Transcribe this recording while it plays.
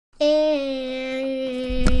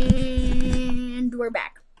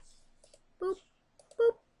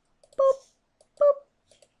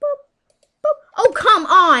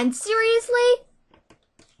on, seriously?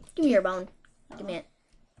 Give me your bone. Give me it.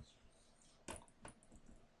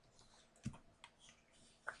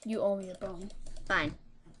 You owe me a bone. Fine.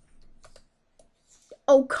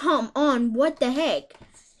 Oh, come on. What the heck?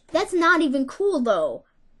 That's not even cool, though.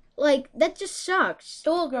 Like, that just sucks.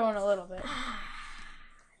 Still growing a little bit.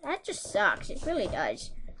 That just sucks. It really does.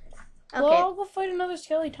 Okay. Well, I'll go fight another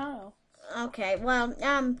Skeletano. Okay, well,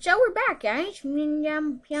 so we're back, guys. I mean,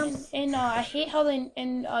 And I hate how the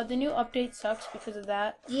new update sucks because of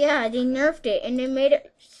that. Yeah, they nerfed it, and they made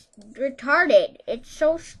it retarded. It's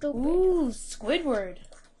so stupid. Ooh, Squidward.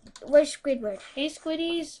 Where's Squidward? Hey,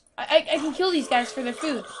 Squiddies. I can kill these guys for their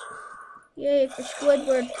food. Yay, for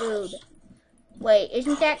Squidward food. Wait,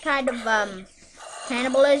 isn't that kind of,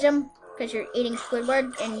 cannibalism? Because you're eating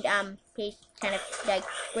Squidward, and, he's kind of like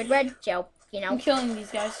Squidward, so, you know. I'm killing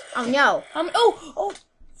these guys. Oh, no.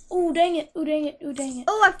 Oh, dang it. Ooh, dang it.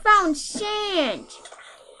 Oh, I found sand.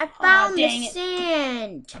 I found the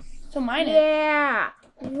sand. So mine it. Yeah.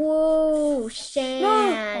 Whoa,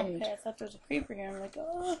 sand. Okay, I thought there was a creeper here. I'm like,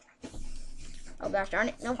 oh. Oh, gosh darn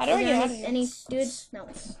it. Nope. How do I get out of here? Any dudes? No.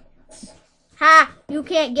 Ha! You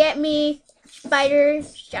can't get me. Spider,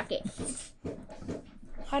 suck it.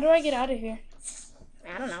 How do I get out of here?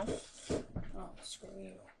 I don't know. Oh, screw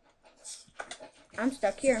you. I'm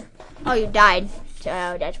stuck here. Oh, you died.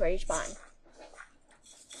 So that's where you spawn.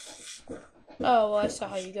 Oh, well, I saw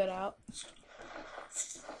how you got out.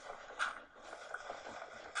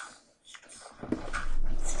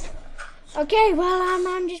 Okay, well,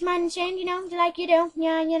 I'm just mining sand, you know, like you do.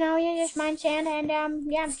 Yeah, you know, you just mine sand and,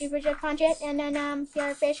 yeah, you just punch it, and then,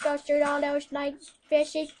 your fish goes through all those, like,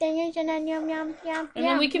 fishy thingies, and then, And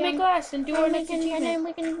then we can make glass and do our next achievement.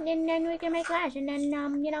 And then we can make glass, and then,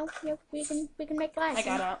 you know, we can make glass. I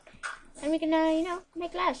got out. And we can, you know,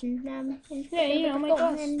 make glass, and yeah, you know, make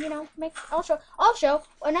glass. And, you know, make, also,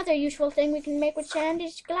 another useful thing we can make with sand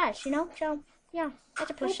is glass, you know, so, yeah,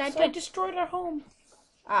 that's a plus side too. I destroyed our home.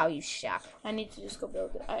 Oh, you suck. I need to just go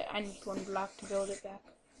build it. I need one block to build it back.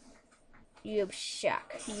 You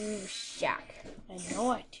suck. You suck. I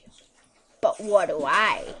know I do. But what do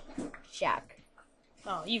I suck?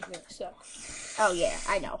 Oh, you really suck. Oh, yeah,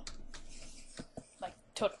 I know. Like,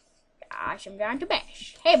 total. Gosh, I'm down to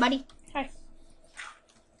bash. Hey, buddy. Hi.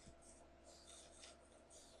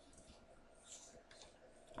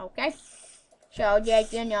 Okay. So,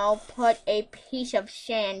 just, you know, put a piece of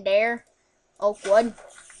sand there. Oak wood.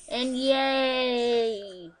 And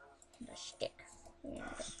yay! The stick. Yeah,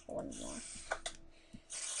 one more.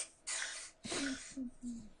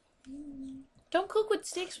 Don't cook with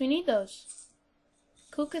sticks. We need those.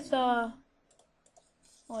 Cook with, Oh,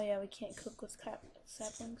 yeah, we can't cook with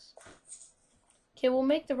saplings. Okay, we'll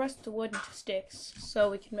make the rest of the wood into sticks.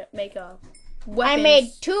 So we can make a weapons. I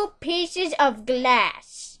made 2 pieces of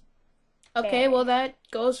glass. Okay, well, that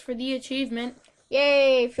goes for the achievement.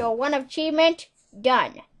 Yay, so 1 achievement,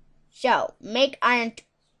 done. So, make iron,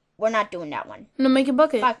 we're not doing that one. No, make a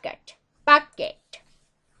bucket. Bucket.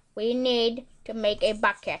 We need to make a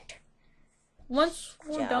bucket. Once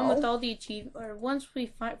we're done with all the or once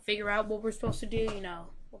we figure out what we're supposed to do, you know,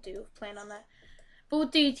 we'll plan on that. But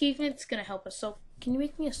with the achievement, it's going to help us. So, can you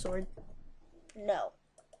make me a sword? No.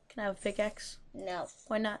 Can I have a pickaxe? No.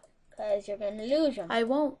 Why not? Because you're going to lose them. I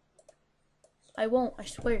won't. I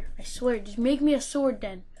swear. Just make me a sword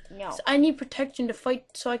then. No. So I need protection to fight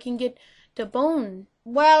so I can get the bone.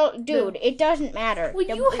 Well, dude, it doesn't matter. Well,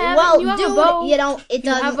 you have a bow. You know, it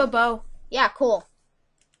doesn't. You have a bow. Yeah, cool.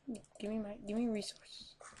 Give me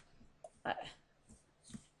resources.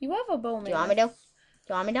 You have a bow, man. Do you want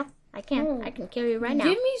me to? I can. No. I can kill you right now.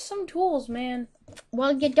 Give me some tools, man.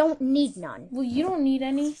 Well, you don't need none. Well, you don't need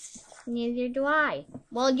any. Neither do I.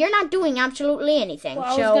 Well, you're not doing absolutely anything. Well,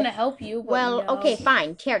 I was gonna help you. But well, you know. okay,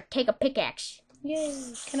 fine. Here, take a pickaxe. Yay!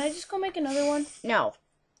 Can I just go make another one? No.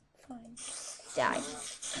 Fine. Die.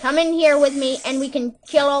 Come in here with me, and we can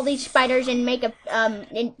kill all these spiders and make a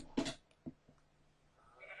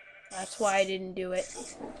That's why I didn't do it.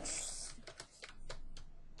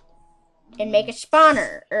 And make a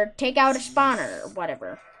spawner, or take out a spawner, or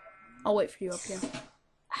whatever. I'll wait for you up here.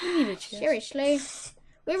 We need a chest. Seriously,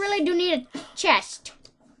 we really do need a chest.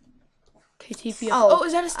 Okay, TP up. Oh,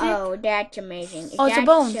 is that a stick? Oh, that's amazing. Oh, it's a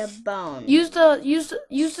bone. It's a bone. Use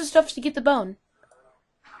the stuff to get the bone.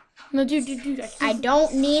 No, dude. I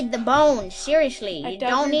don't need the bone. Seriously, you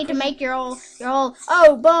don't need to make your whole.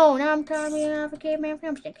 Oh, bone. I'm coming off a caveman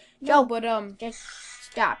filmstick. No, but just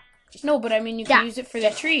stop. No, but I mean, you can use it for the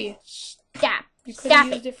tree. Stop. You could have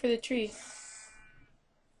used it for the tree.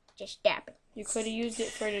 Just stop it. You could have used it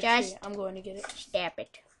for the tree. I'm going to get it. Stop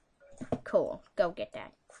it. Cool. Go get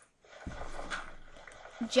that.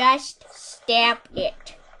 Just stab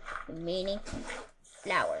it. Meanie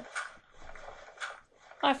flower.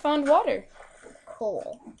 I found water.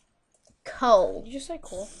 Coal. Did you just say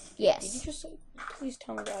coal? Yes. Did you just say? Please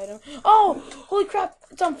tell me the item. Oh, holy crap!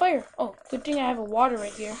 It's on fire. Oh, good thing I have a water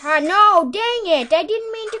right here. No, dang it! I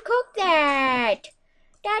didn't mean to cook that.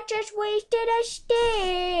 That just wasted a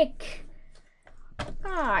stick.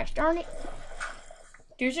 Gosh darn it.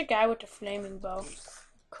 There's a guy with a flaming bow.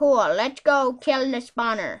 Cool. Let's go kill the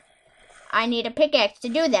spawner. I need a pickaxe to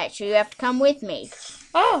do that, so you have to come with me.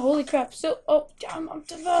 Ah, holy crap! So, oh, down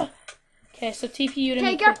onto the. Okay, so TP you to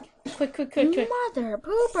me. Quick. Mother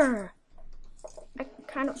pooper. I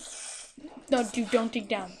kind of. No, dude, don't dig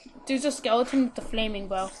down. There's a skeleton with the flaming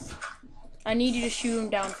bow. I need you to shoot him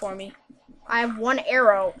down for me. I have one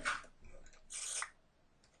arrow.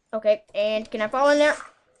 Okay, and can I fall in there?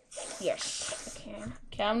 Yes, I can.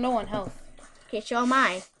 Okay, I'm low on health. Okay, so am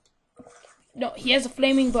I. No, he has a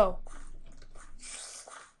flaming bow.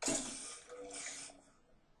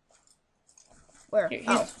 Where?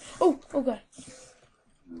 Oh god.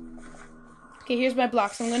 Okay, here's my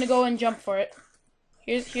blocks. I'm gonna go and jump for it.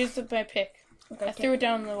 Here's my pick. Okay, I threw it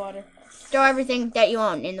down in the water. Throw everything that you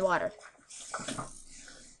own in the water.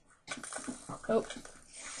 Oh.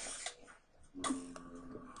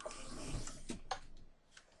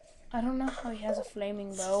 I don't know how he has a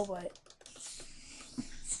flaming bow, but...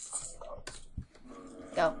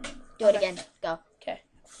 Go. Do it again. Go. Okay.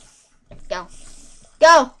 Go.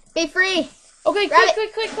 Go! Be free! Okay,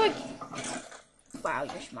 quick! Wow,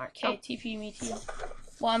 you're smart. Okay, TP me to you.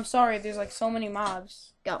 Well, I'm sorry, there's like so many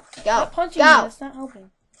mobs. Go. Stop punching me, that's not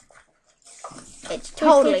helping. It's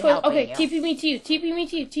totally helping okay, you. TP me to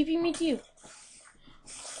you.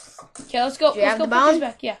 Okay, let's go. Do you Let's have go the put bone? these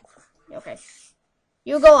back. Yeah. Okay.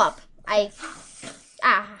 You go up. Okay,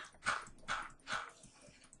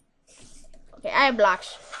 I have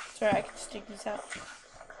blocks. Sorry, I can stick these out.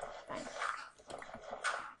 Fine.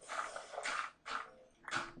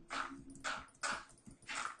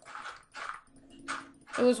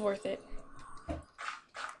 It was worth it.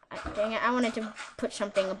 Dang it, I wanted to put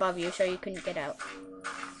something above you so you couldn't get out.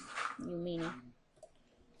 You meanie.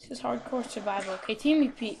 This is hardcore survival. Okay,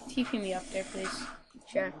 TP me up there, please.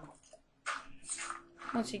 Sure.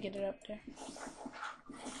 Once you get it up there.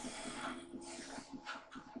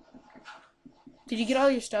 Did you get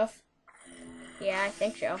all your stuff? Yeah, I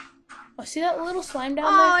think so. Oh, see that little slime down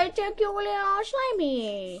there? Oh, it took you a little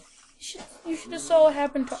slimy. You should have saw what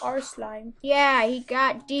happened to our slime. Yeah, he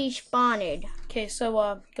got despawned. Okay,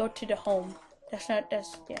 so go to the home. That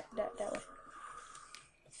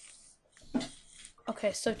way.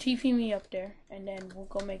 Okay, so TP me up there, and then we'll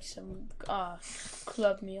go make some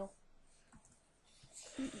club meal.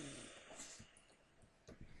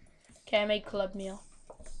 Okay, I made club meal.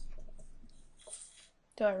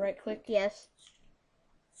 Do I right click? Yes.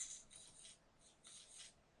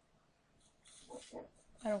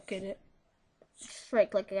 I don't get it. Just right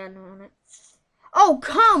click again on it. Oh,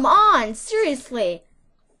 come on! Seriously!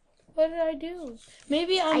 What did I do?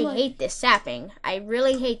 Maybe I hate this sapping. I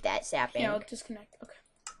really hate that sapping. Yeah, I'll disconnect. Okay.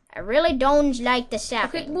 I really don't like the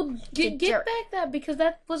sapping. Okay, well, get back that, because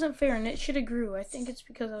that wasn't fair, and it should have grew. I think it's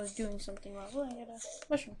because I was doing something wrong. Oh, I got a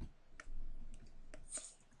mushroom.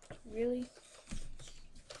 Really?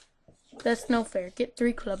 That's no fair. Get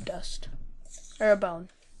 3 club dust. Or a bone.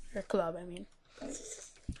 Or a club, I mean.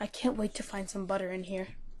 I can't wait to find some butter in here.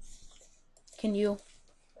 Can you?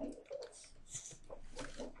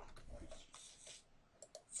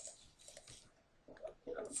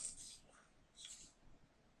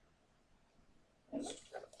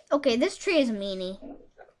 Okay, this tree is a meanie.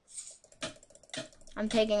 I'm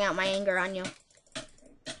taking out my anger on you.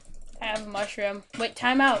 I have a mushroom. Wait,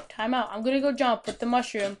 time out. I'm gonna go jump with the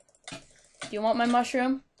mushroom. Do you want my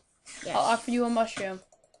mushroom? Yes. I'll offer you a mushroom.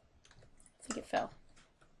 I think it fell.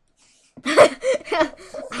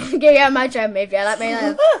 I'll give you a mushroom if you let me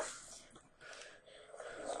live.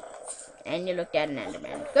 And you looked at an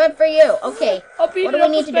enderman. Good for you. Okay. I'll beat what it do we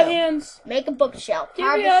up need with to my do? hands. Make a bookshelf.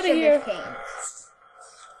 Get me out of here.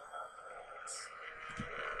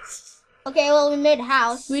 Okay, well, we made a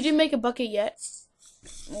house. We didn't make a bucket yet.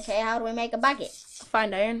 Okay, how do we make a bucket?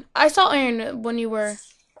 Find iron. I saw iron when you were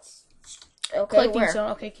collecting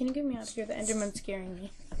stone. Okay, can you get me out of here? The enderman's scaring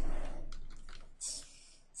me.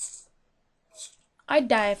 I'd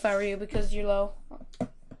die if I were you because you're low.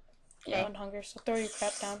 Yeah, on hunger. So throw your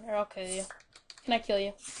crap down or I'll kill you. Can I kill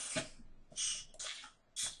you?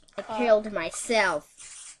 I killed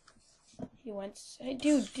myself. He went. Hey,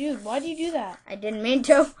 dude, why do you do that? I didn't mean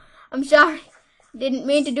to. I'm sorry. Didn't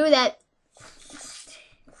mean to do that.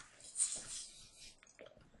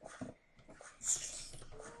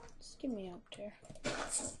 Get me up there.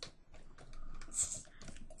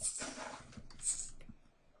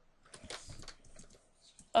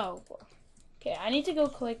 Oh, okay. I need to go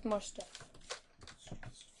collect more stuff.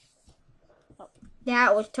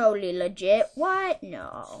 That was totally legit. What?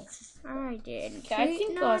 No, I didn't. Okay, I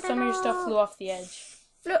think some of your stuff flew off the edge.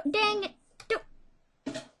 Look, dang it!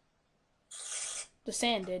 The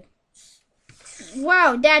sand did.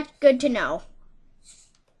 Wow, that's good to know.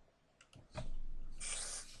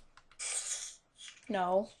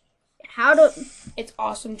 No. How do? It's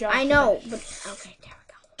awesome job. I know, but okay, there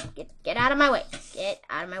we go. Get out of my way. Get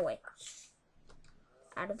out of my way.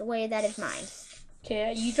 Out of the way. That is mine.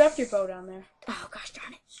 Okay, you dropped your bow down there. Oh gosh,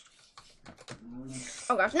 darn it!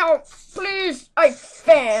 Oh gosh, no! Please, I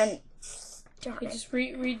fan. Okay, just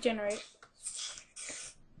regenerate.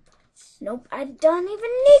 Nope, I don't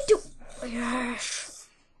even need to. Yes.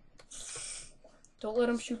 Don't let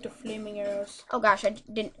him shoot the flaming arrows. Oh gosh, I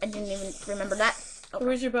didn't even remember that. Okay.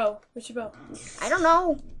 Where's your bow? Where's your bow? I don't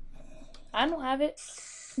know. I don't have it.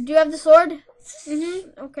 Do you have the sword?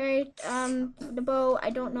 Okay. The bow.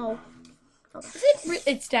 I don't know. Okay.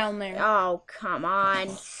 It's down there. Oh come on.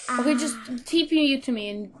 Okay, just TP you to me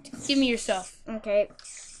and give me your stuff. Okay.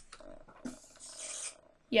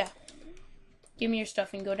 Yeah. Give me your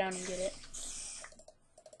stuff and go down and get it.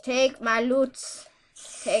 Take my loots.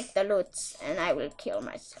 Take the loots, and I will kill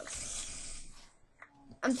myself.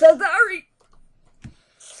 I'm so sorry.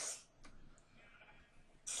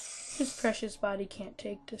 His precious body can't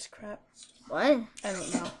take this crap. What? I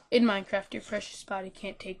don't know. In Minecraft, your precious body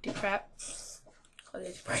can't take the crap. Oh,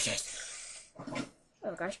 it's precious.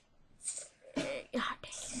 Oh gosh. God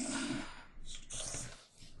dang.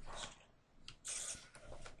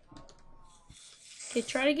 Okay,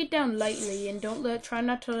 try to get down lightly and try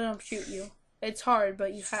not to let them shoot you. It's hard,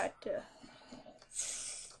 but you had to.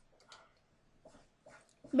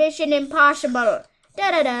 Mission impossible.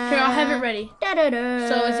 Da da da. Here, I'll have it ready. Da da da.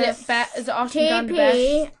 So is it Awesome John to bash?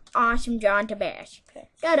 TP Awesome John to bash. Okay.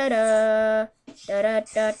 Da da da. Da da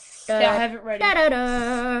da. Okay, I'll have it ready. Da da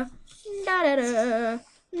da. Da da da.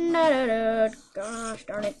 Da da da. Gosh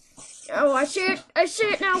darn it. Oh, I see it. I see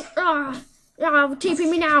it now. Oh, TP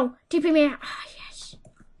me now. TP me. Ah, yes.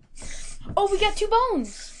 Oh, we got 2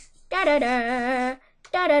 bones. Da da da.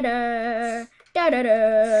 Da da da. Da da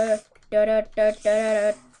da. Da da da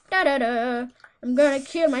da da da da. I'm gonna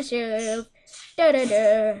kill myself. Da da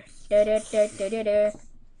da. Da da da da da.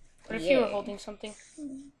 What if you were holding something?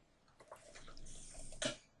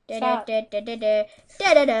 Stop.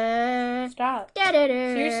 Stop.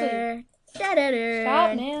 Seriously. Stop,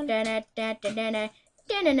 man.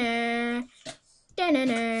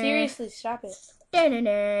 Seriously, stop it.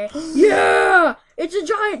 Yeah! It's a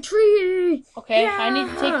giant tree! Okay, yeah! I need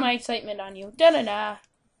to take my excitement on you. Da-da-da.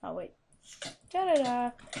 Oh, wait.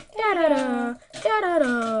 Da-da-da. Da-da-da.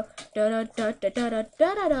 Da-da-da. Da-da-da.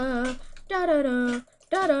 Da-da-da. Da-da-da.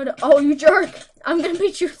 Da-da-da. Oh, you jerk! I'm gonna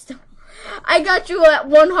beat you still. I got you at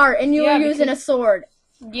 1 heart, and you were using a sword.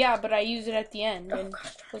 Yeah, but I used it at the end, and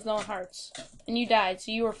with no hearts. And you died,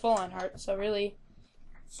 so you were full on hearts, so really,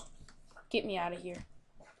 get me out of here.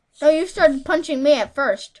 No, you started punching me at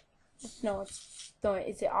first. No,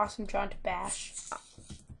 is it Awesome John to bash?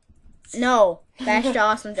 No, bash to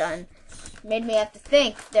Awesome John. Made me have to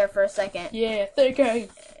think there for a second. Yeah, thinking.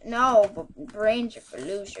 No, but brains are for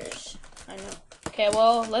losers. I know. Okay,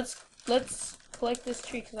 well, let's collect this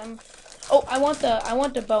tree, because I'm... Oh, I want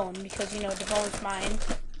the bone, because, you know, the bone's mine.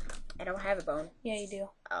 I don't have a bone. Yeah, you do.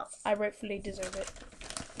 Oh. I rightfully deserve it.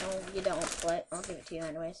 No, you don't, but I'll give it to you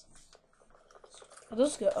anyways. Are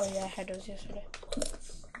those good? Oh, yeah, I had those yesterday.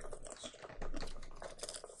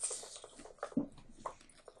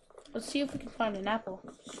 Let's see if we can find an apple.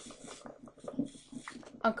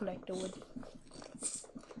 I'll collect the wood.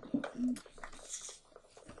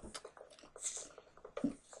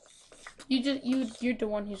 You're the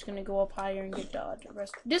one who's gonna go up higher and get the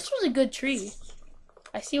rest. This was a good tree.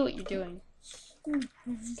 I see what you're doing.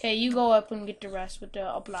 Okay, you go up and get the rest with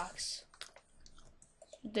the blocks.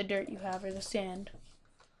 The dirt you have or the sand.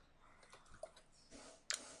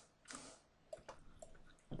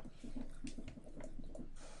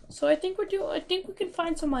 So I think we can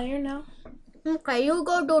find some iron now. Okay, you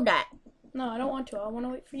go do that. No, I don't want to. I want to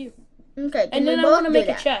wait for you. Okay, and then I want to make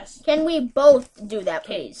a chest. Can we both do that,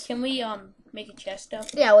 please? Can we make a chest though?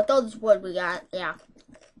 Yeah, with all this wood we got, yeah.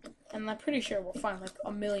 And I'm pretty sure we'll find like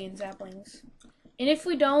 1,000,000 saplings. And if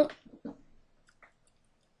we don't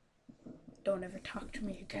ever talk to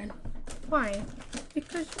me again. Why?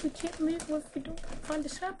 Because we can't make what if we don't find a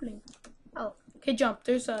sapling. Oh. Okay, jump.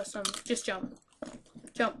 There's some. Just jump.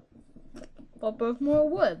 Jump. But there's more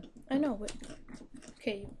wood. I know, but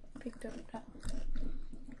okay. picked up that.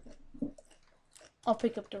 I'll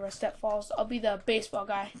pick up the rest that falls. I'll be the baseball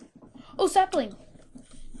guy. Oh, sapling!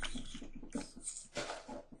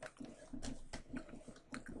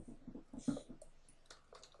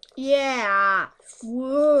 Yeah.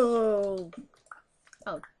 Whoa.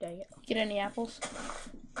 Oh, dang it. Get any apples?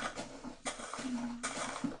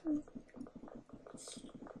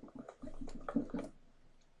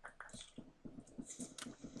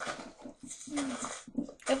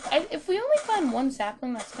 If we only find one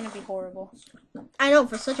sapling, that's gonna be horrible. I know,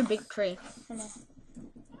 for such a big tree. I know.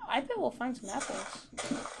 I bet we'll find some apples.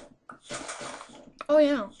 Oh,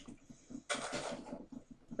 yeah.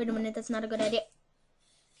 Wait a minute, that's not a good idea.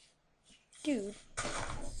 Dude.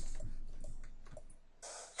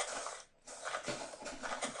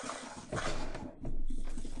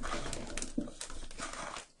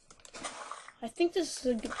 I think this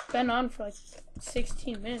has been on for like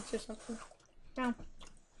 16 minutes or something. No.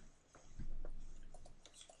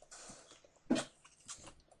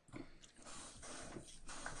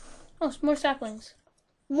 Oh, some more saplings.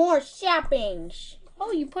 More saplings.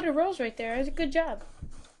 Oh, you put a rose right there. That's a good job.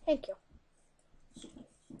 Thank you.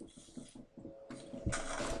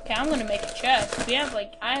 Okay, I'm gonna make a chest. We have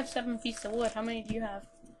I have 7 pieces of wood. How many do you have?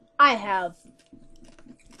 I have.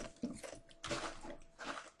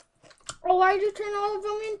 Oh, why did you turn all of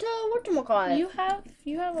them into whatchamacallit?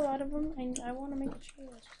 You have a lot of them. I want to make a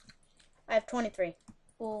chest. I have 23.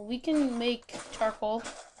 Well, we can make charcoal.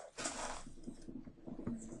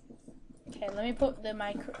 Okay, let me put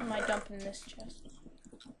my dump in this chest.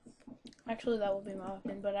 Actually, that will be my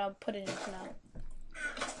weapon, but I'll put it in for now.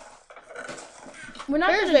 We're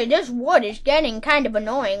not Seriously, this wood is getting kind of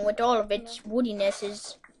annoying with all of its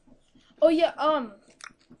woodinesses. Oh yeah,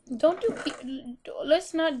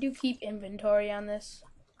 let's not do keep inventory on this.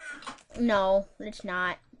 No, it's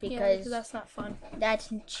not, because that's not fun.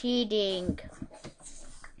 that's cheating.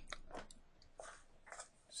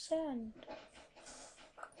 Sand.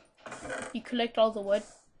 You collect all the wood.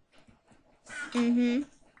 Mm-hmm.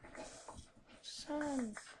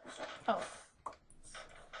 Sand. Oh.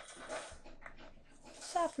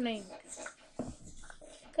 Sapling.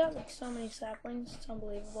 Got so many saplings. It's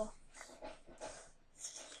unbelievable.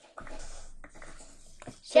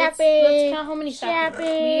 Saplings. Let's count how many saplings.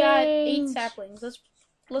 We got 8 saplings.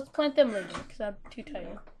 Let's plant them later because I'm too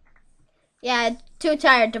tired. Yeah, too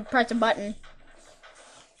tired to press a button.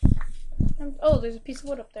 Oh, there's a piece of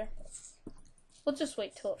wood up there. We'll just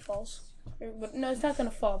wait till it falls. No, it's not gonna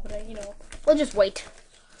fall, but We'll just wait.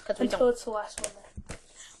 Until it's the last one there.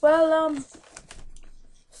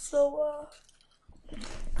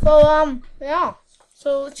 Well, yeah.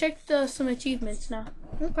 So check some achievements now.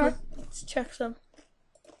 Okay. Let's check some.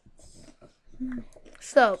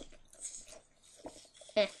 So,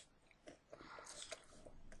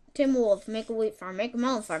 Tim Wolf, make a wheat farm, make a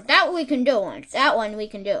melon farm. That we can do. That one we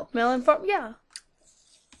can do. Melon farm, yeah.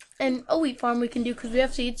 And a wheat farm we can do because we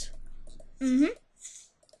have seeds. Mm-hmm.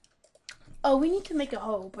 Oh, we need to make a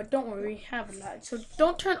hoe, but don't worry, we have that. So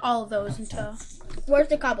don't turn all of those into... Where's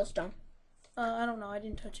the cobblestone? I don't know, I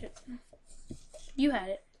didn't touch it. You had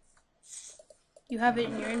it. You have it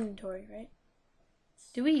in your inventory, right?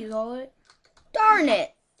 Did we use all of it? Darn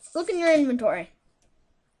it! Look in your inventory.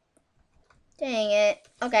 Dang it.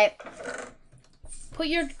 Okay. Put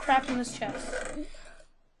your crap in this chest.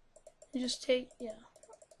 You just take, yeah.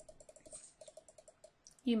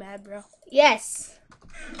 You mad, bro? Yes.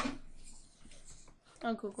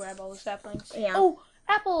 I'll go grab all the saplings. Yeah. Oh,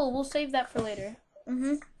 apple! We'll save that for later.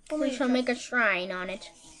 Mm-hmm. We shall make a shrine on it.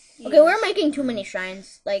 Yes. Okay, we're making too many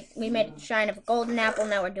shrines. Like, we made a shrine of a golden apple,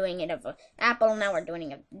 now we're doing it of an apple, now we're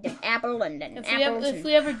doing it of an apple, and then apples. If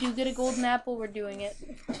we ever do get a golden apple, we're doing it.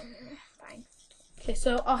 Fine. Okay,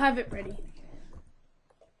 so I'll have it ready.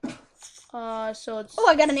 So it's... Oh,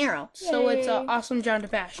 I got an arrow. So Yay. it's Awesome John to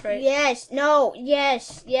Bash, right? Yes, no,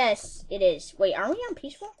 yes, it is. Wait, are we on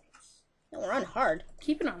peaceful? No, we're on hard.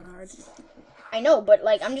 Keep it on hard. I know, but,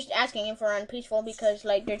 like, I'm just asking if we're on peaceful because,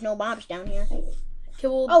 like, there's no mobs down here. Okay,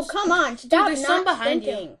 well... Oh, come on, stop there's not some behind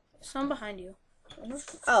thinking. you. Some behind you.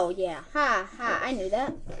 Oh, yeah. Ha, I knew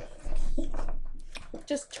that.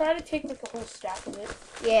 Just try to take, like, a whole stack of it.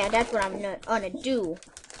 Yeah, that's what I'm gonna do.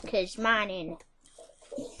 Because mining.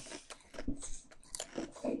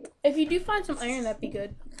 If you do find some iron, that'd be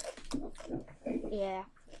good. Yeah.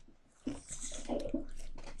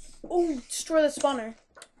 Oh, destroy the spawner.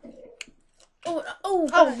 Oh,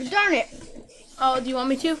 Oh, darn it. Oh, do you want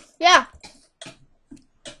me to? Yeah.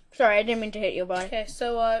 Sorry, I didn't mean to hit you, boy. Okay,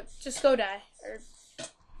 so, just go die.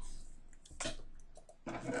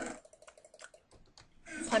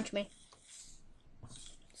 Punch me.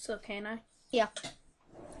 So, can I? Yeah.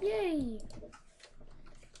 Yay!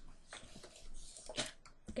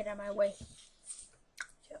 Get out of my way.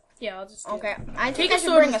 Yeah, I'll just do Okay. it. I think Take I a should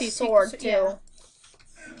sword bring with a you. sword too. Yeah.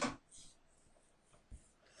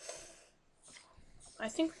 I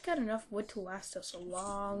think we got enough wood to last us a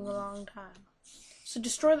long, long time. So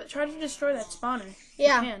try to destroy that spawner. If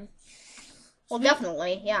Yeah. you can. Well,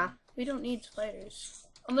 definitely. Yeah. We don't need spiders.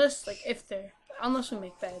 Unless, like, unless we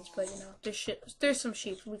make beds, but, you know, there's some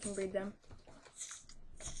sheep, we can breed them.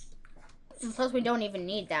 And plus, we don't even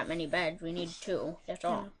need that many beds. We need 2. That's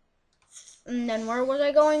all. Yeah. And then where was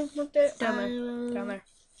I going with it? Down there. Down there.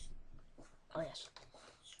 Oh, yes.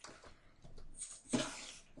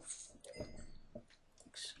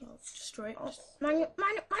 So, destroy it. Oh, mine it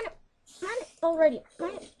already.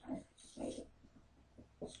 Mine it.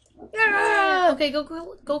 Yeah! Okay, go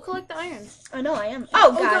collect the iron. I know I am.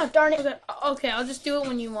 Oh, God, darn it. Okay, I'll just do it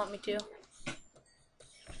when you want me to.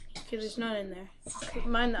 Okay, there's none in there. Okay,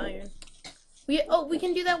 mine the iron. We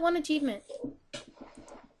can do that one achievement.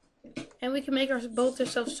 And we can make both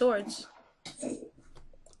ourselves swords.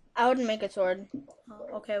 I wouldn't make a sword.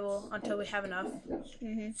 Okay, well, until we have enough.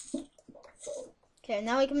 Okay,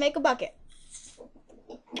 now we can make a bucket.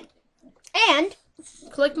 And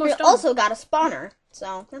Collect more we stone. also got a spawner,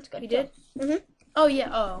 so that's good. You did? Mm-hmm. Oh,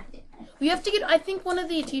 yeah, oh. We have to get, I think one of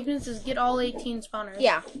the achievements is get all 18 spawners.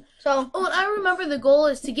 Yeah, so... Oh, and I remember the goal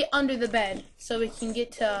is to get under the bed, so we can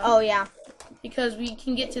get to... Oh, yeah. Because we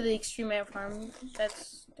can get to the extreme ant farm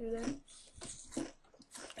that's through there.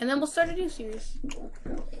 And then we'll start a new series.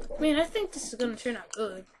 Man, I think this is going to turn out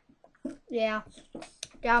good. Yeah,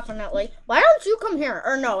 definitely. Why don't you come here?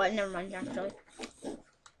 Or no, never mind, actually.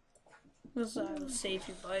 This will save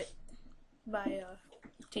your butt by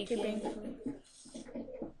TPing.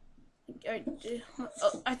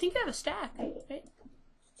 I think I have a stack, right?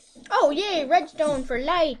 Oh, yay, redstone for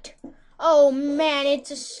light. Oh, man,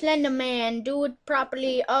 it's a Slender Man. Do it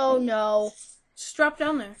properly. Oh, no. Just drop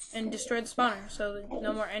down there and destroy the spawner so that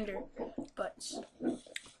no more ender butts.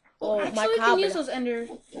 Oh, actually, my we God. can use those ender...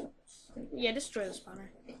 Yeah, destroy the spawner.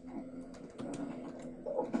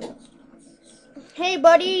 Hey,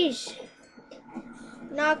 buddies.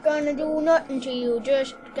 Not gonna do nothing to you.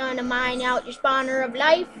 Just gonna mine out your spawner of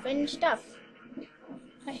life and stuff.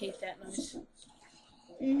 I hate that noise.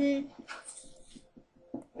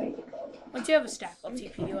 Once you have a stack, I'll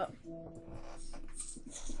TP you up.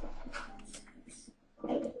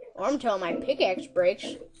 Or until my pickaxe breaks.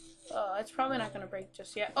 It's probably not going to break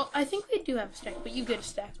just yet. Oh, I think we do have a stack, but you get a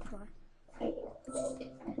stack before.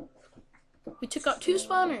 We took out 2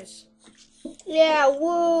 spawners. Yeah,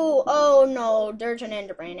 woo. Oh, no. There's an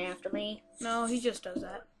Enderman after me. No, he just does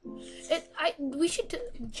that.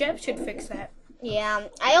 Jeb should fix that. Yeah.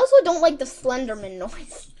 I also don't like the Slenderman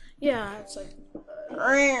noise. Yeah, it's like... I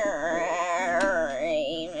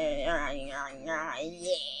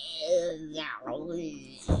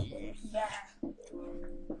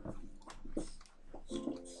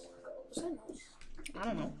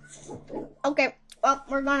don't know. Okay, well,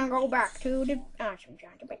 we're gonna go back to the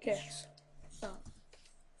pickaxe. Oh.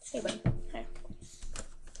 Hey, buddy. Hey.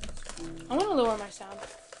 I'm gonna lower my sound.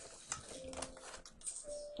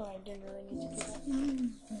 Oh, I didn't really need to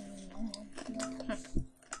do that.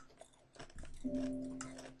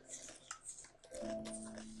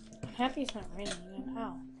 I'm happy it's not raining again.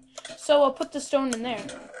 Ow. So I'll put the stone in there.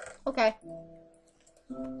 Okay.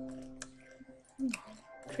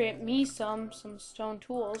 Create me some stone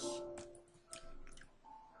tools.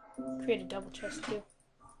 Create a double chest too.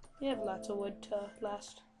 You have lots of wood to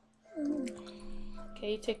last.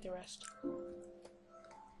 Okay, you take the rest.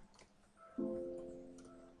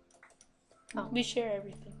 Oh. We share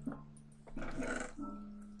everything.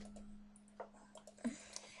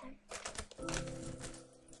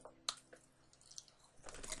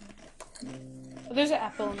 There's an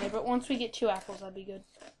apple in there, but once we get 2 apples, that'll be good.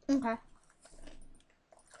 Okay.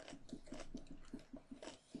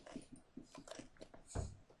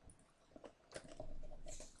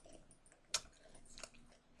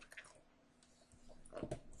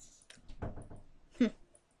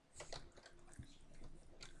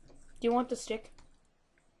 Do you want the stick?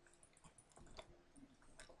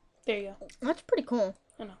 There you go. That's pretty cool.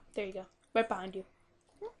 I know. There you go. Right behind you.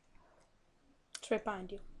 It's right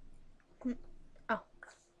behind you. Oh.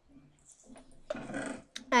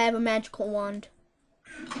 I have a magical wand.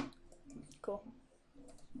 Cool.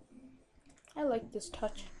 I like this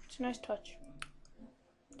touch. It's a nice touch.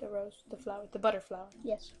 The rose, the flower, the butterflower.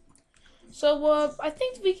 Yes. So, I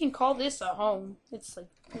think we can call this a home. It's like,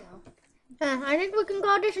 you know. I think we can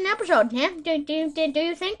call this an episode. Yeah. Do you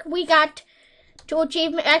think we got 2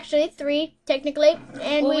 achievements? Actually, 3 technically.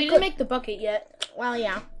 And Well, we didn't make the bucket yet. Well,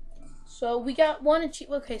 yeah. So we got one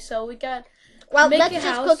achievement. Okay, so we got. Well, Make let's a just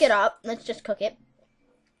house. cook it up. Let's just cook it.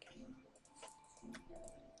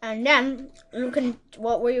 And then you can.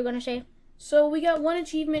 What were you gonna say? So we got one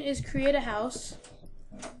achievement is create a house.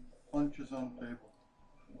 Lunch is on the table.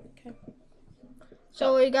 Okay.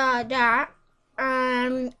 So we got that.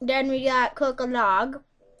 Then we got cook a log,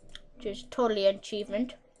 which is totally an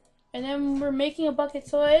achievement. And then we're making a bucket,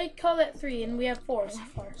 so I call that 3, and we have 4 so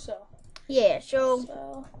far. So. Yeah. So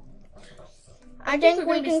So. I think think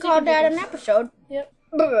we're we gonna be can call sticky that an fingers. episode. Yep.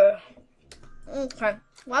 Okay.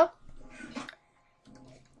 Well,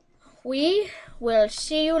 we will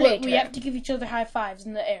see you later. We have to give each other high fives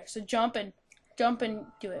in the air. So jump and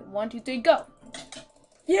do it. 1, 2, 3, go!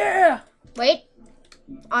 Yeah. Wait.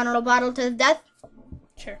 Honorable battle to the death.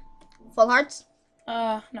 Sure. Full hearts.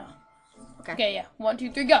 No. Okay. Okay, yeah. 1,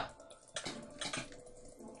 2, 3, go!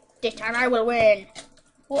 This time I will win.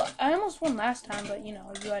 Well, I almost won last time, but you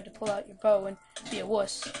had to pull out your bow and be a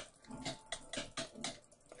wuss.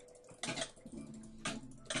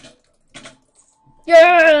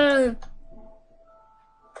 Yeah.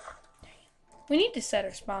 We need to set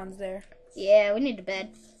our spawns there. Yeah, we need to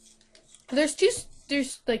bed. There's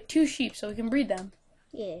like 2 sheep, so we can breed them.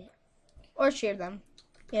 Yeah. Or shear them.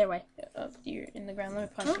 Either way. You're in the ground. Let me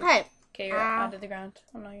punch you. Okay. Okay, you're out of the ground.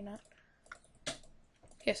 Oh no, you're not.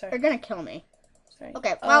 Okay, sorry. They're gonna kill me. Sorry.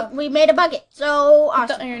 Okay. Well, we made a bucket. So Put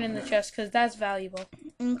awesome. the iron in the chest because that's valuable.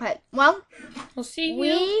 Okay. Well, We'll see you.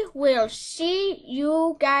 we will see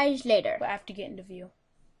you guys later. But I have to get into view.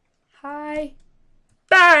 Hi.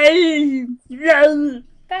 Bye.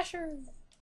 Basher.